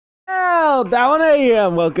Hello, down here,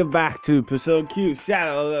 and welcome back to Persona Q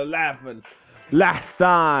Shadow of the Labyrinth. Last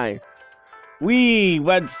time, we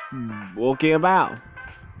went walking about.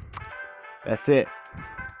 That's it.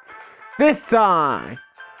 This time,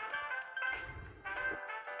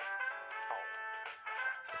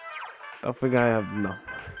 I think I have no.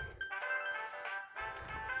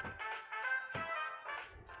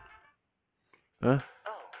 Huh?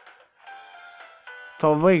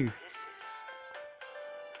 Tommy.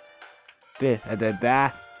 This and then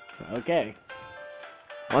that. Okay.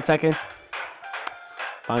 1 second.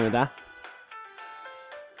 Fine with that.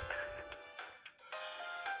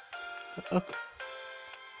 Okay.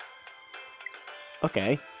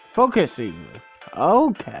 Okay. Focusing.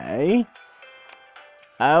 Okay.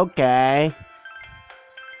 Okay.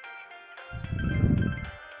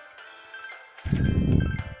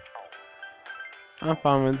 I'm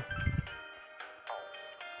fine with.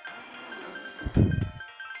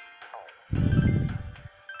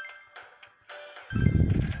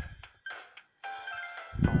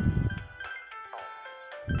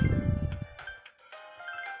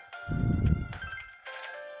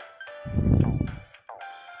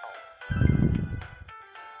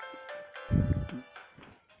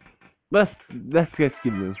 Let's get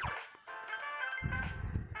moving.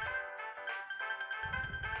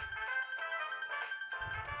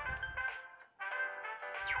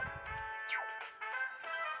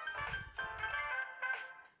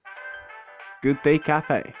 Good Day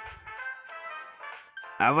Cafe.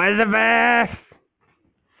 Elizabeth!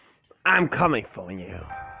 I'm coming for you.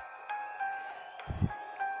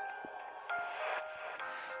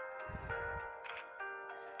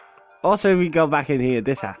 Also, we go back in here,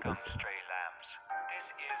 this happens. Stray lambs. This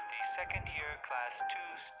is the second year class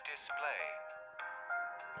 2's display.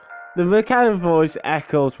 The mechanic voice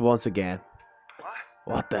echoes once again.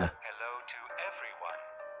 What the? Hello to everyone.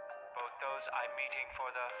 Both those I'm meeting for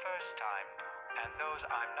the first time and those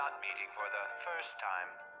I'm not meeting for the first time.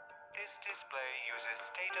 This display uses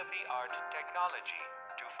state-of-the-art technology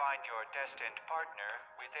to find your destined partner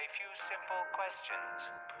with a few simple questions.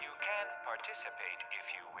 You can participate if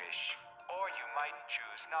you wish, or you might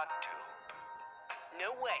choose not to. No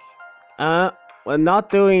way. We're not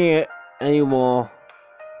doing it anymore.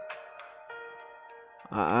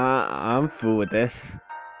 I'm through with this.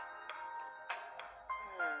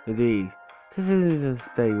 Indeed. This isn't a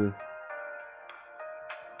statement.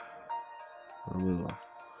 I'll move on.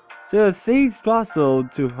 So it seems possible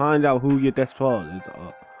to find out who your desperate is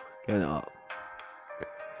up. Get up.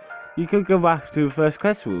 You could go back to the first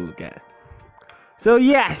question again. So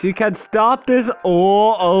yes, you can start this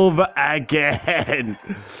all over again.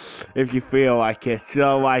 If you feel like it.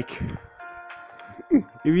 So like, if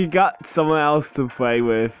you got someone else to play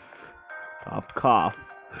with, of course,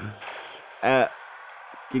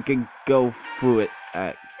 you can go through it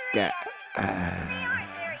again.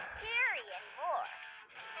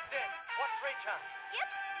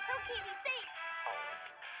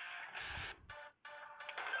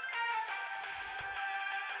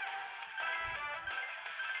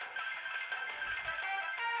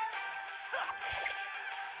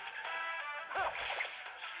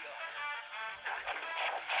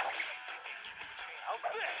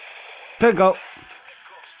 Pick up.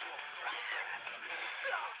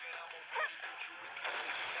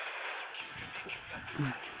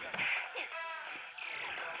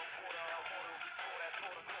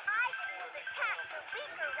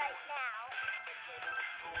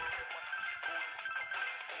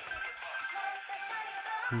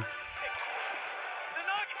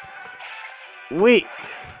 Wait.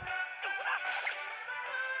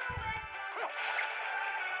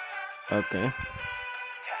 Okay.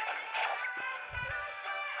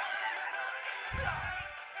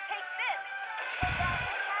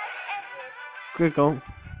 Critical.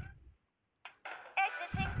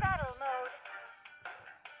 Exiting battle mode.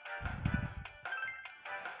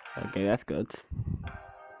 Okay, that's good.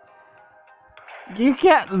 You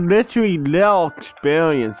get literally little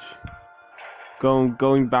experience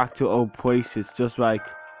going back to old places, just like,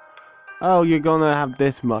 oh, you're gonna have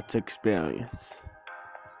this much experience.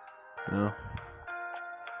 No.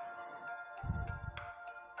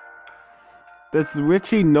 There's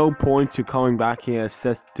literally no point to coming back here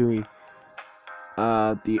except doing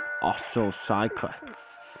the Astral side quests.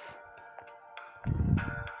 Right,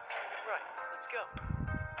 let's go.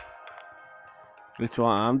 Which what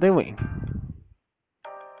I'm doing.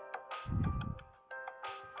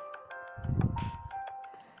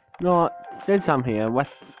 You know what? Since I'm here,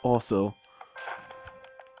 let's also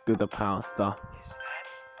do the power stuff. Is that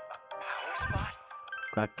a power spot?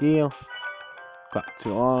 Crack gear. Crack to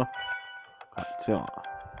all. Crack to all.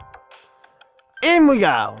 In we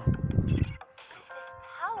go. What is this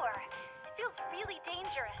power? It feels really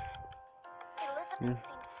dangerous. Elizabeth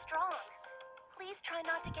seems strong. Please try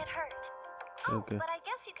not to get hurt. Oh, Okay. but I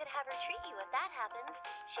guess you could have her treat you if that happens.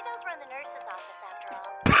 She does run the nurse's office after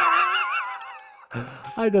all.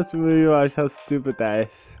 I just realized how stupid that is.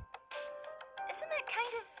 Isn't that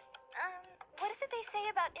kind of, what is it they say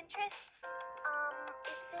about interests?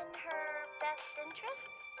 It's in her best interests?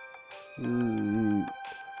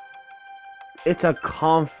 It's a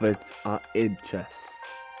conflict of interest.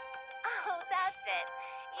 Oh, that's it.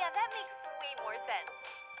 Yeah, that makes way more sense.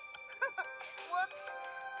 Whoops,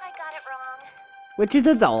 I got it wrong. Which is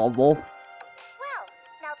adorable. Well,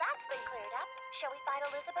 now that's been cleared up. Shall we fight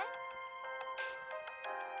Elizabeth?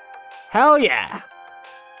 Hell yeah.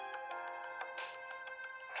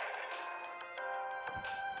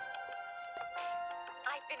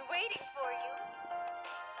 I've been waiting for you.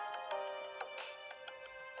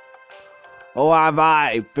 Oh, have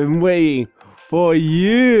I been waiting for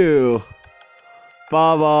you,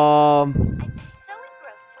 Baba. I've been so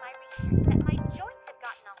engrossed in my research that my joints have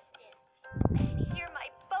gotten all stiff. I can hear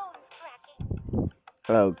my bones cracking.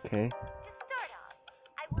 Okay. To start off,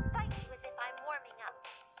 I will fight you as if I'm warming up.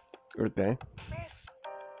 Okay. Miss,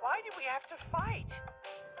 why do we have to fight?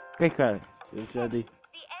 Because it's ready.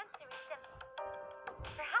 The answer is simple.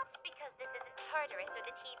 Perhaps because this isn't Tartarus or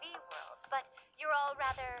the TV world, but you're all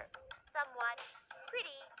rather, somewhat,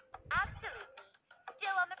 pretty, absolutely,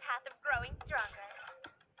 still on the path of growing stronger.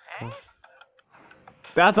 Huh?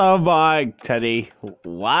 That's all right, Teddy.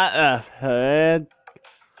 What a head.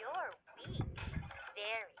 You're weak.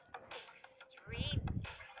 Very, extremely.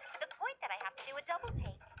 To the point that I have to do a double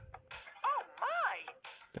take. Oh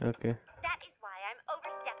my! Okay. That is why I'm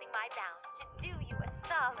overstepping my bounds to do you a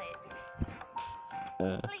solid.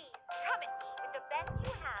 Please, come at me with the best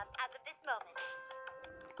you have as of this moment.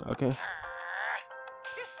 Okay.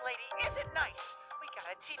 This lady isn't nice. We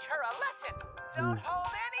gotta teach her a lesson. Don't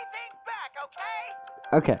hold anything back, okay?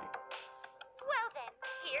 Okay. Well then,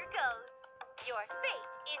 here goes. Your fate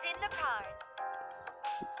is in the cards.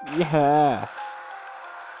 Yeah.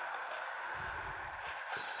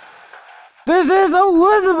 This is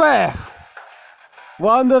Elizabeth!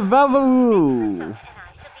 One the Value. And I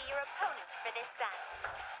shall be your opponents for this battle.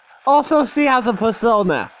 Also, she has a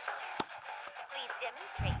persona. Please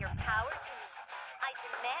demonstrate your power to me. I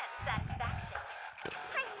demand satisfaction.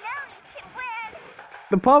 I know you can win.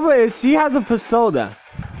 The problem is she has a persona.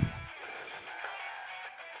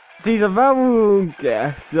 She's a Value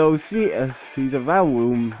guest, so she's a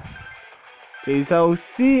Value. So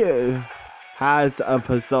she has a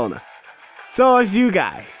persona. So as you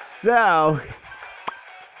guys. So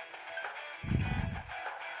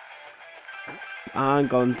I'm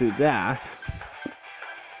going to do that.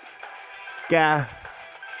 Yeah.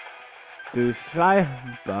 Do try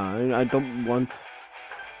burn. I don't want.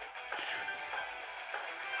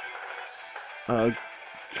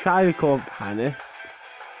 Try to call panic.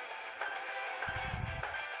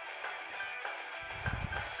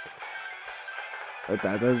 Do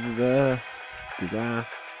that.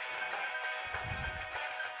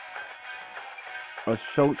 A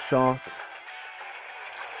short shot.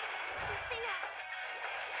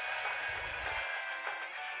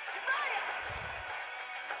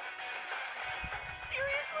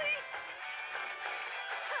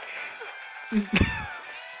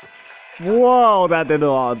 Seriously? Whoa, that did a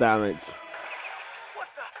lot of damage. What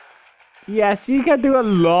the? Yeah, she can do a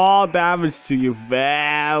lot of damage to you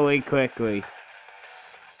very quickly.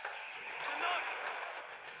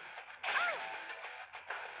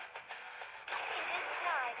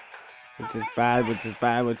 Which is bad, which is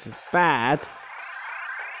bad, which is bad.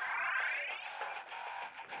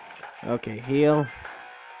 Okay, heal.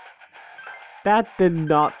 That did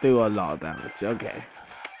not do a lot of damage. Okay.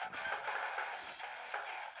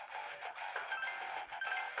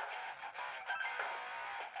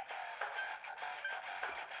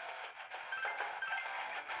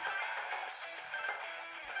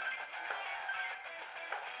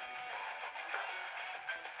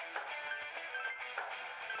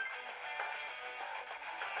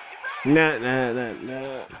 No.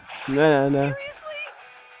 Seriously?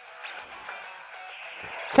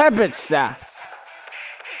 Tempest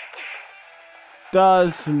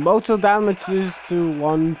does multiple damages to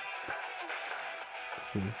one.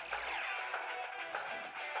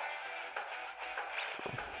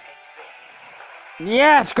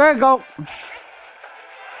 Yes, critical. Go,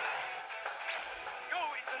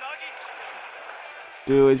 Izanagi!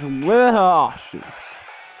 Do it with her options.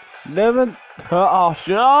 Limit her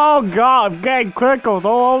options. Oh god, I'm getting criticals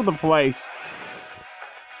all over the place.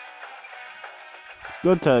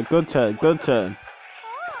 Good turn, good turn, good turn.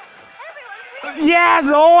 Oh, everyone's really Yes,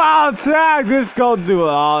 all out attack! This is gonna do a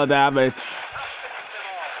lot of damage.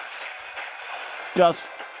 Just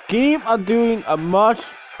keep on doing as much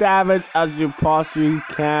damage as you possibly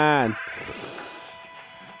can.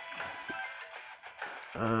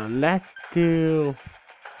 Let's do...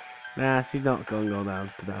 Nah, she's not gonna go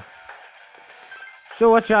down to that. So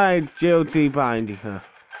what should I guilty binding her?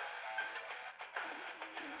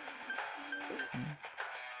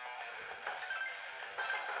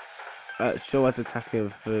 Show us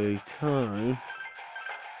attacking 3 times.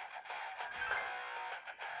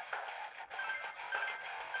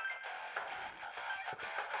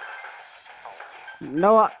 You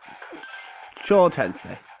know what? Sure,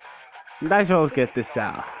 Tensei. Let's all get this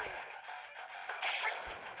out.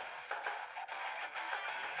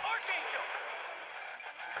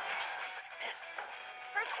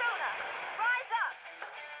 Persona, rise up!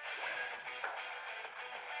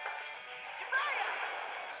 Jiraiya!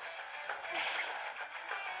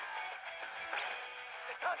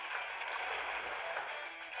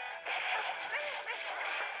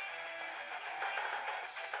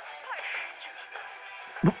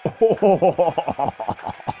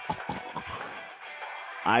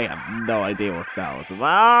 I have no idea what that was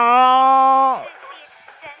about. is the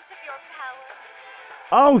extent of your power.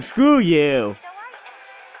 Oh, screw you. Though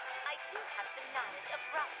I do have some knowledge of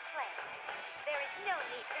rough play. There is no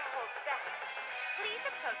need to hold back. Please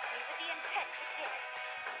approach me with the intent to kill.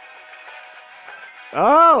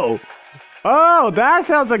 Oh. Oh, that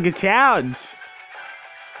sounds like a challenge.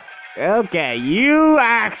 Okay, you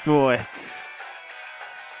asked for it.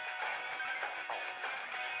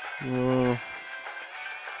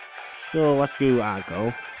 So what do I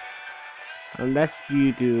go? Unless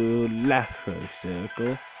you do left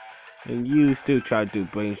circle, and you still try to do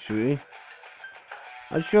brain tree.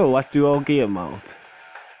 I'm sure what do all gear mode.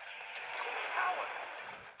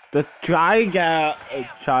 The try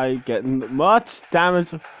get much damage.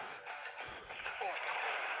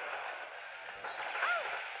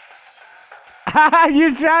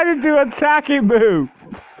 You trying to do attacking move.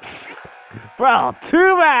 Well,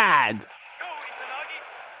 too bad.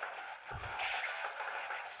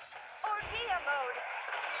 Orgia mode!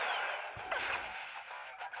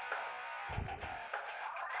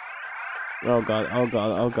 Oh god, oh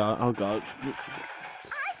god, oh god, oh god. I just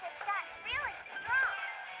got really strong.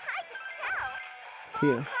 I can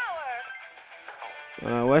tell. Here.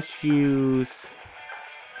 Power! Let's use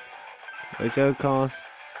what's that called?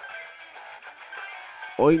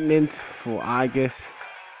 Ointment for Aegis.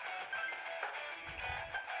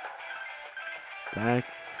 Back.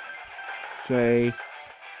 Say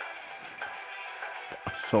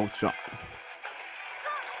assault shot.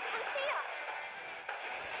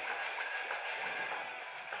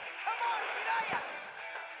 Come on, Jiraiya!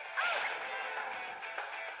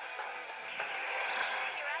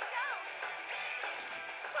 Here I go.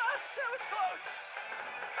 Ah, that was close!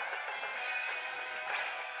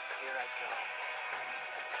 Here I go.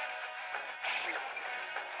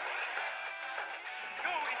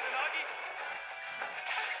 Go, Izanagi!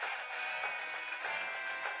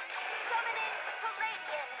 Summoning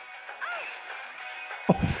Palladian.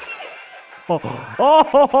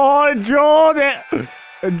 Oh, Jordan!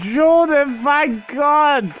 Jordan, my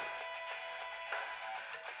God!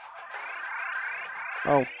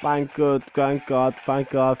 Oh, thank God, thank God, thank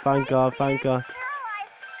God, thank God, thank God.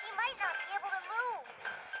 Paralyzed. He might not be able to move.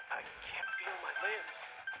 I can't feel my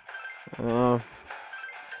limbs.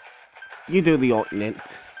 You do the ointment.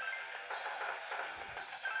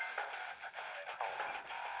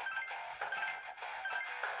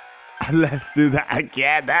 Let's do that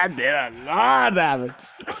again. That did a lot of damage.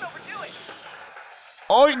 Don't overdo it!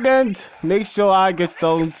 Ointment. Make sure I get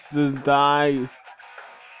stones to die.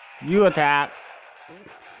 You attack.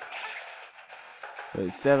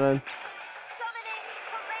 37. Summoning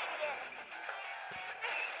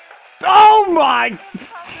Palladian. Oh my!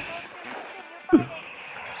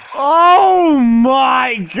 Oh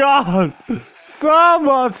my God! So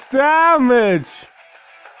much damage!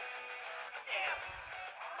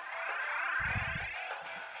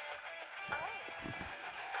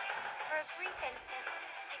 For a brief instant,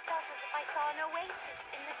 I felt as if I saw an oasis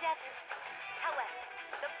in the desert. However,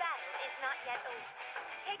 the battle is not yet over.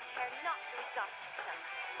 Take care not to exhaust yourself.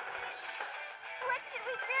 What should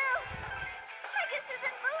we do? Pegasus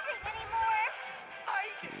isn't moving anymore.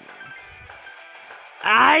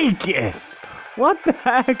 Aegis! What the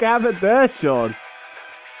heck happened there, Sean?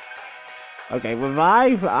 Okay,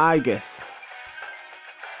 revive Aegis.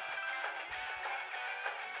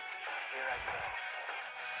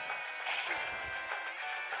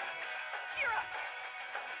 Shira!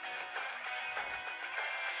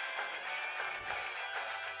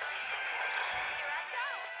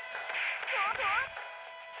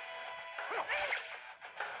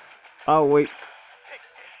 Oh, wait.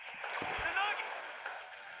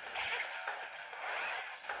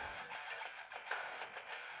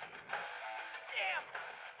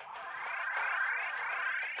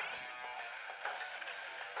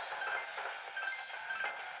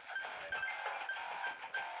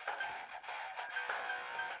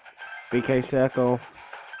 BK circle.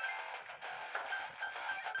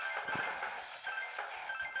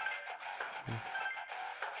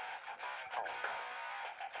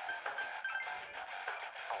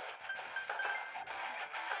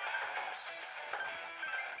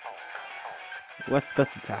 What's this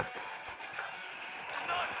attack?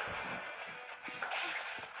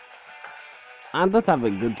 I'm not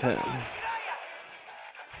having a good turn.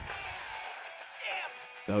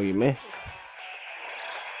 Oh, you missed.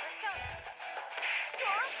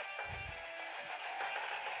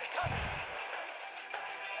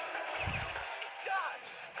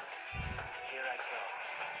 Here I go.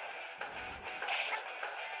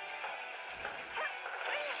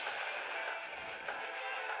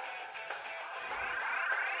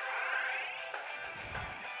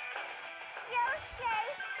 Yosuke,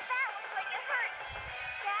 that looks like it hurt.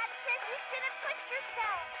 Dad said you shouldn't push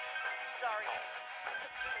yourself. Sorry.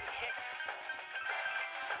 Took too many hits.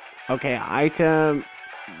 Okay, item.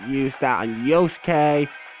 Use that on Yosuke.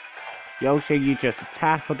 Yosuke, you just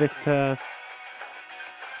attack for this turn.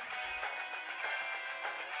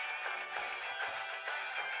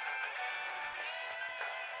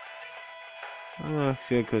 Oh,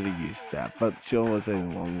 actually, I could have used that, but Sean was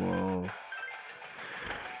in one roll.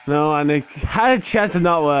 No, and it had a chance of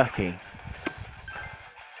not working.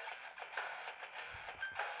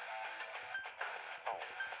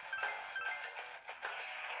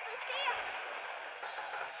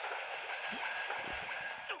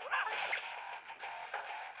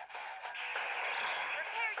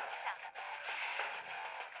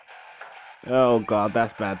 Oh god,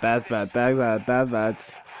 that's bad, that's bad, that's bad, that's bad.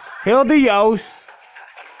 Heal the Yos!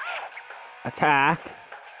 Attack!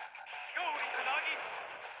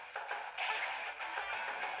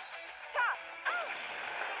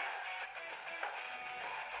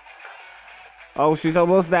 Oh, she's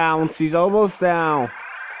almost down, she's almost down.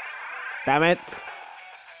 Damn it. That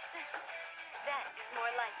is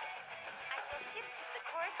more like it. I shall shift to the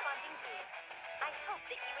corresponding gear. I hope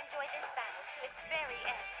that you enjoy this battle to its very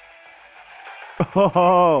end.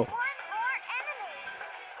 Oh! One more enemy!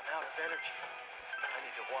 I'm out of energy. I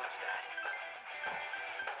need to watch that.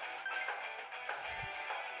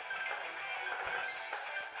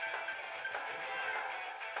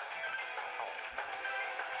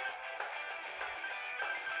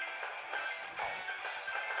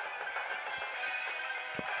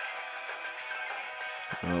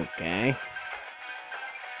 Okay.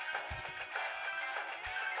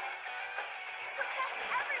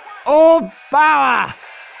 Oh, power!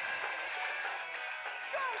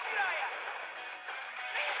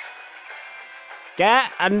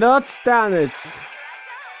 Get a nut standard.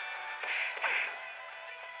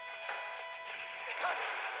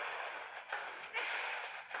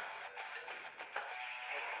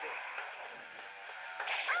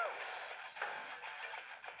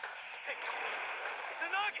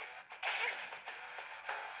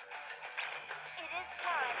 It is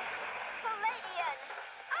time. Palladian!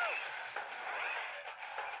 Oh!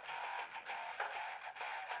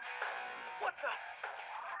 What the?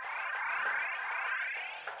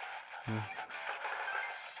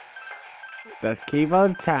 Let's keep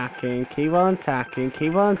on attacking, keep on attacking,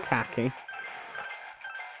 keep on attacking.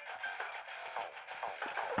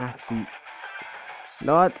 Actually, you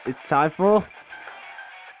know what? It's time for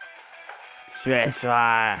Stress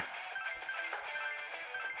Fire.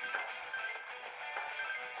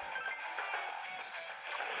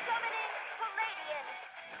 Summoning Palladian!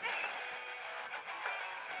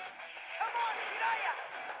 Come on, Hiraya!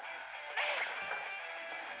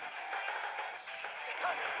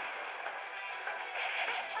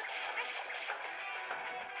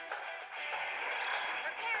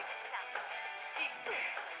 Prepare yourself.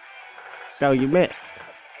 No, you missed.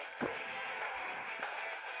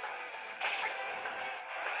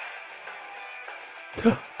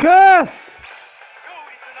 Curse! Go,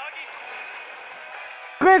 Izanagi!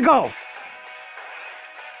 Critical!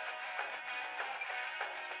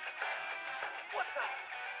 What the?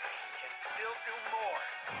 Can still do more.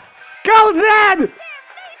 Go then!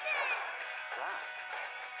 Wow.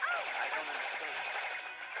 I don't understand.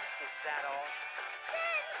 Is that all?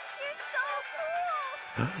 You're so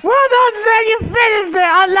cool! Well done, then you finished it,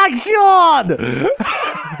 unlike Sean!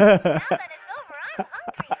 Now that it's over,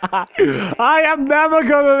 I'm hungry. I am never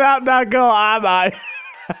gonna let that go, am I?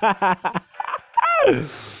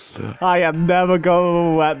 I am never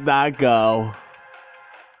going to let that go.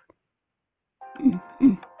 Well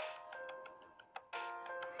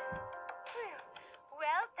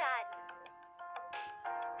done.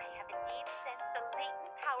 I have indeed sensed the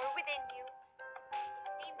latent power within you.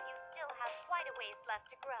 It seems you still have quite a ways left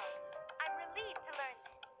to grow. I'm relieved to learn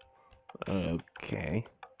this. Okay.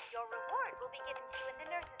 Your reward will be given to you in the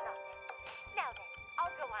nurse's office. Now then,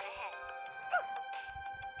 I'll go on ahead.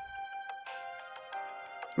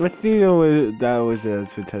 Let's see that was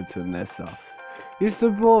returned to the nurse office. You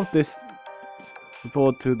support this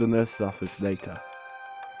report to the nurse office later.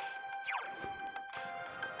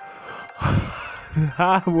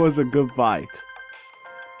 That was a good fight.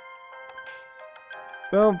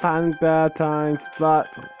 Well, panic there at times, but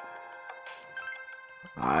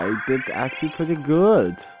I did actually pretty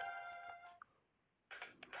good.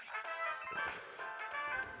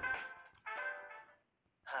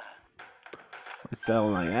 I sell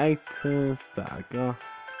my items, there I go.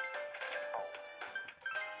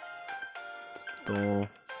 Store.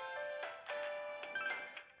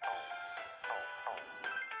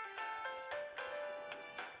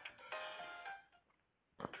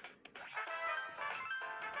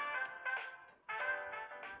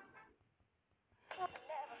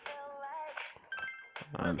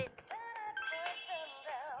 And,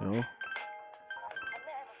 no.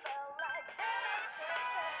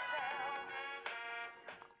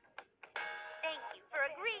 Thank you for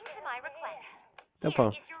agreeing to my request. No Here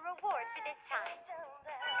problem. is your reward for this time.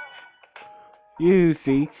 You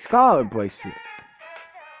see, Scarlet Bracelet.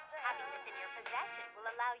 Having this in your possession will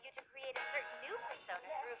allow you to create a certain new persona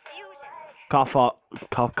through fusion.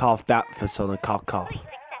 Cough, that persona, cough. Please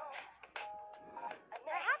accept it.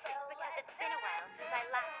 Perhaps it's because it's been a while since I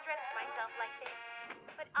last stretched myself like this,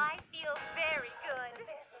 but I feel very good.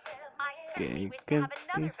 I certainly wish to have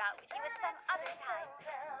another bout with you at some other time,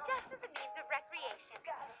 just as a means of recreation.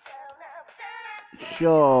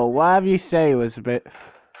 Sure, whatever you say was a bit.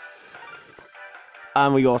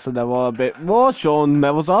 And we also level a bit more. Sean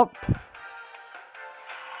levels up. Grown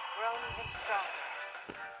even stronger.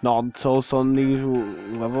 Not until suddenly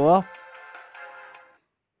level up.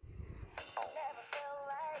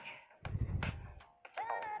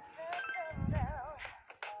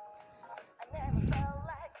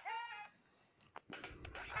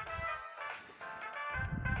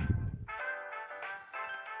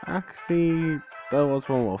 Actually, there was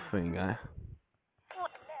one more thing I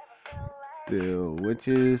do, which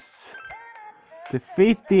is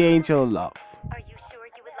defeat the Angel of Love. Are you sure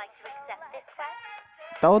you would like to accept this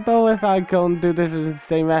quest? Don't know if I can do this in the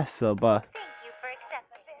same episode, but Thank you for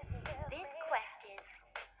accepting. This quest is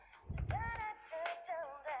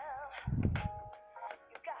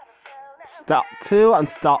start 2 and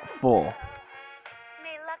start 4.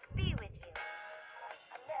 may luck be with you.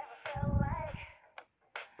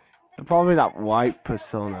 Probably that white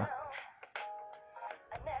persona.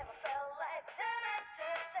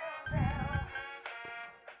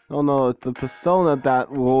 No, it's the persona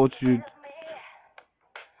that wrote you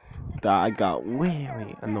that I got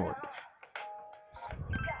really annoyed.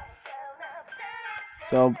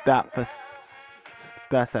 So that's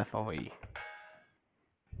FOE.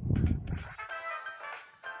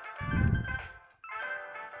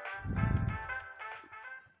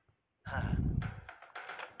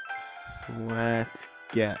 Let's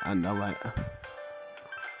get another.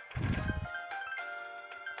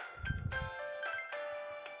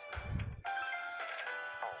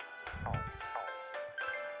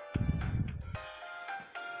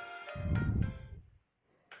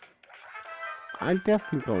 I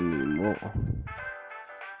definitely don't need more.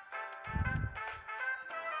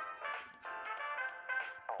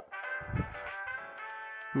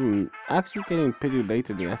 Actually getting pretty late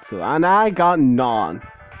in the episode, and I got none.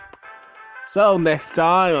 So next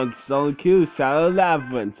time on Solo Q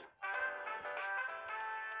Labyrinth,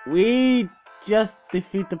 we just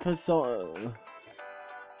defeat the persona,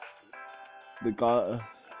 the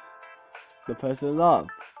person love.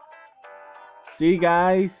 See you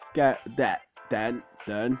guys, get that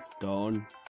done.